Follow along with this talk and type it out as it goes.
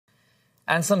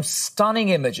And some stunning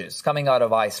images coming out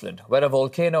of Iceland, where a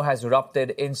volcano has erupted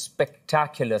in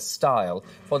spectacular style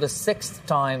for the 6th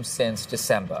time since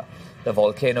December. The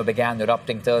volcano began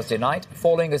erupting Thursday night,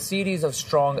 following a series of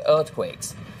strong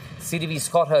earthquakes. CTV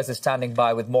Scott Hurst is standing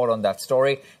by with more on that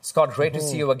story. Scott, great to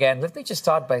see you again. Let me just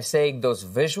start by saying those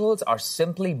visuals are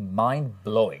simply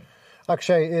mind-blowing.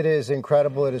 Akshay, it is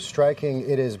incredible. It is striking.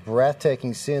 It is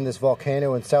breathtaking seeing this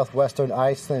volcano in southwestern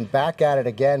Iceland back at it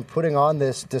again, putting on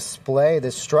this display,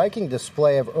 this striking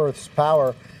display of Earth's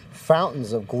power.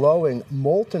 Fountains of glowing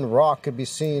molten rock could be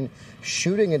seen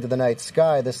shooting into the night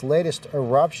sky. This latest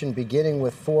eruption beginning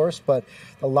with force, but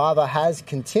the lava has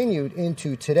continued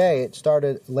into today. It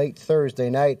started late Thursday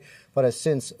night, but has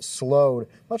since slowed.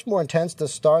 Much more intense to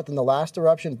start than the last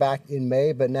eruption back in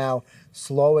May, but now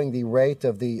slowing the rate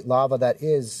of the lava that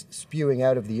is spewing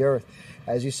out of the earth.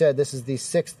 As you said, this is the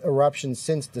 6th eruption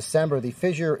since December. The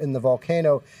fissure in the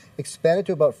volcano expanded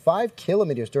to about 5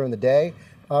 kilometers during the day,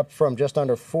 up from just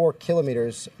under 4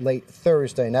 kilometers late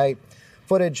Thursday night.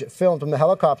 Footage filmed from the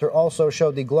helicopter also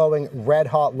showed the glowing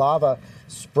red-hot lava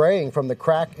spraying from the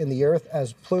crack in the earth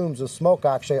as plumes of smoke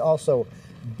actually also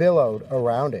billowed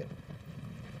around it.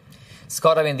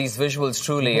 Scott, I mean, these visuals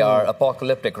truly are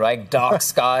apocalyptic, right? Dark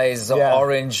skies,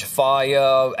 orange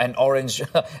fire, and orange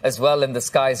as well in the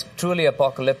skies. Truly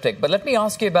apocalyptic. But let me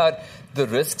ask you about the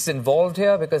risks involved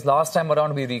here, because last time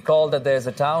around we recall that there's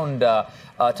a town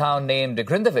named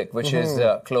Grindavik, which is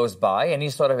close by. Any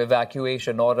sort of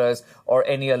evacuation orders or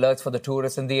any alerts for the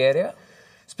tourists in the area?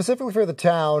 Specifically for the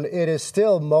town, it is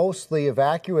still mostly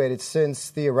evacuated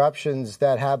since the eruptions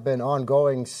that have been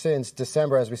ongoing since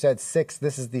December. As we said,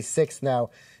 this is the 6th now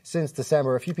since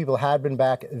December. A few people had been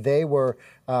back. They were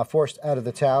forced out of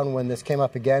the town when this came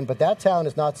up again. But that town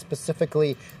is not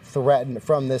specifically threatened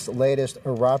from this latest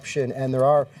eruption. And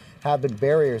there have been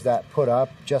barriers that put up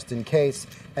just in case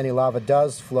any lava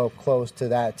does flow close to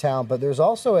that town. But there's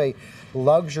also a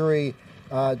luxury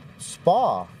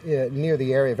spa near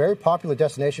the area, very popular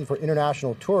destination for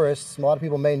international tourists. A lot of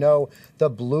people may know the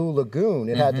Blue Lagoon.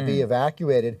 It had to be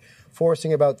evacuated,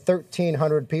 forcing about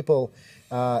 1,300 people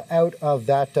out of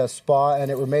that spa, and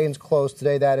it remains closed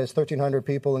today. That is 1,300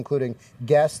 people, including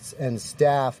guests and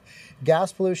staff.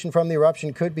 Gas pollution from the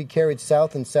eruption could be carried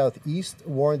south and southeast,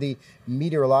 warned the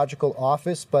meteorological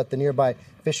office, but the nearby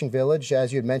fishing village,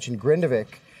 as you had mentioned, Grindavik,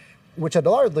 which had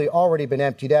largely already been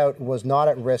emptied out, was not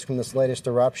at risk from this latest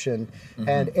eruption.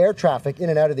 And air traffic in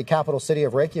and out of the capital city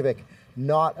of Reykjavik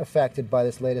not affected by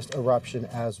this latest eruption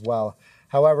as well.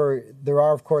 However, there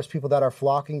are, of course, people that are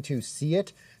flocking to see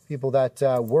it, people that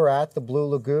were at the Blue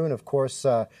Lagoon. Of course,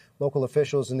 local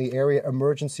officials in the area,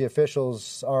 emergency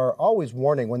officials, are always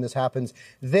warning when this happens.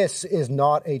 This is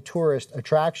not a tourist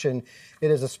attraction.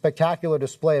 It is a spectacular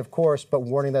display, of course, but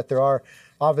warning that there are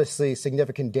obviously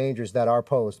significant dangers that are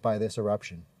posed by this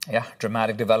eruption. Yeah,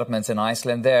 dramatic developments in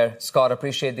Iceland there. Scott,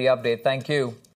 appreciate the update. Thank you.